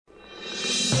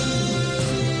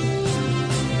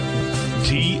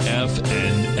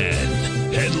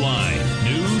TFNN. Headline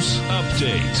News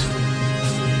Update.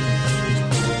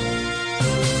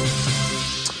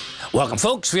 Welcome,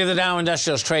 folks. We have the Dow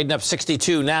Industrials trading up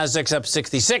 62, Nasdaq's up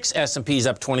 66, S&P's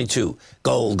up 22.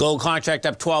 Gold contract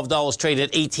up $12, traded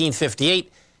at $18.58.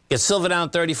 Get silver down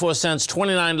 34 cents,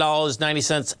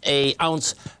 $29.90 a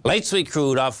ounce. Light sweet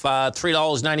crude off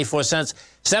 $3.94,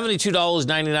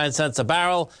 $72.99 a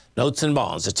barrel. Notes and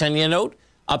bonds. The 10-year note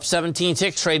up 17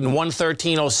 ticks, trading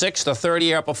 113.06. The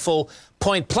 30-year up a full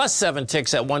point plus 7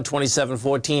 ticks at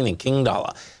 127.14. And King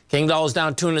Dollar. King Dollar's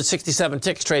down 267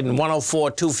 ticks, trading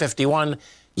 104.251.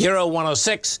 Euro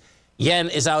 106. Yen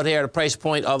is out here at a price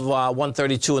point of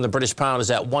 132, and the British pound is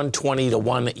at 120 to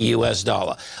 1 U.S.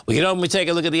 dollar. We can only take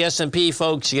a look at the S&P,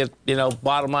 folks. You get,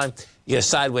 bottom line, you get a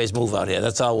sideways move out here.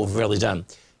 That's all we've really done.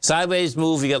 Sideways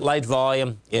move, you get light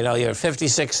volume. You're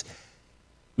 56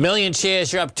 million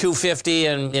shares, you're up 250,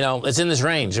 and, it's in this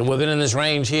range. And we've been in this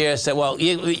range here. So, well,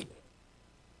 you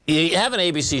have an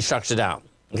ABC structure down.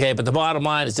 Okay, but the bottom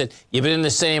line is that you've been in the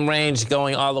same range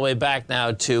going all the way back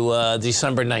now to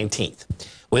December 19th.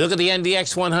 We look at the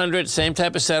NDX 100, same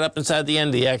type of setup inside the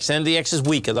NDX. NDX is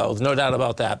weaker, though, there's no doubt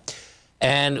about that.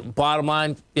 And bottom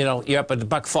line, you're up at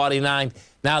 $1.49.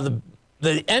 Now, the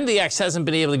NDX hasn't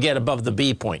been able to get above the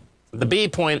B point. The B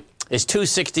point is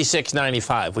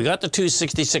 266.95. We got the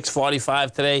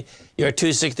 266.45 today. You're at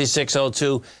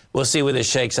 266.02. We'll see where this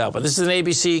shakes out. But this is an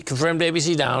ABC, confirmed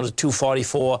ABC down to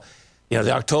 244.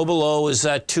 The October low is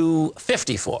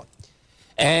 254.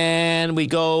 And we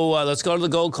go, let's go to the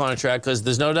gold contract, because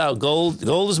there's no doubt gold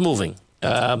is moving.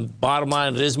 Bottom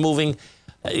line, it is moving.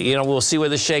 We'll see where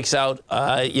this shakes out.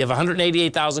 You have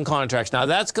 188,000 contracts. Now,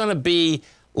 that's going to be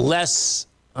less.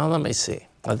 Oh, let me see.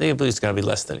 I think it's going to be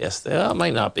less than yesterday. Well, it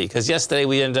might not be, because yesterday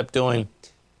you ended up doing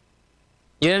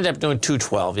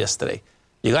 212 yesterday.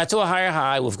 You got to a higher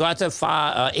high. We've got to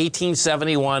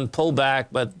 1871, pull back.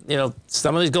 But,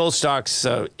 some of these gold stocks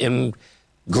are in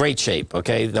great shape,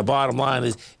 okay? The bottom line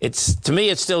is, to me,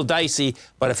 it's still dicey.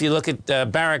 But if you look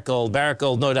at Barrick Gold,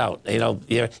 no doubt,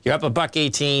 you're up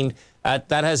 $1.18.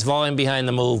 That has volume behind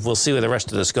the move. We'll see where the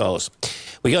rest of this goes.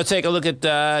 We go take a look at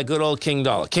good old King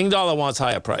Dollar. King Dollar wants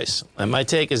higher price. And my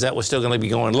take is that we're still going to be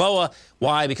going lower.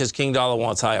 Why? Because King Dollar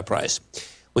wants higher price.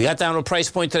 We got down to a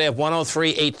price point today of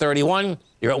 103.831.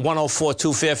 You're at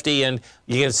 104.250, and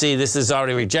you can see this is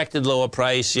already rejected lower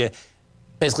price. You're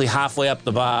basically halfway up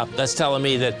the bar. That's telling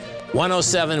me that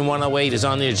 107, 108 is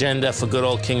on the agenda for good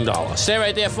old King Dollar. Stay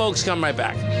right there, folks. Come right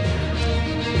back.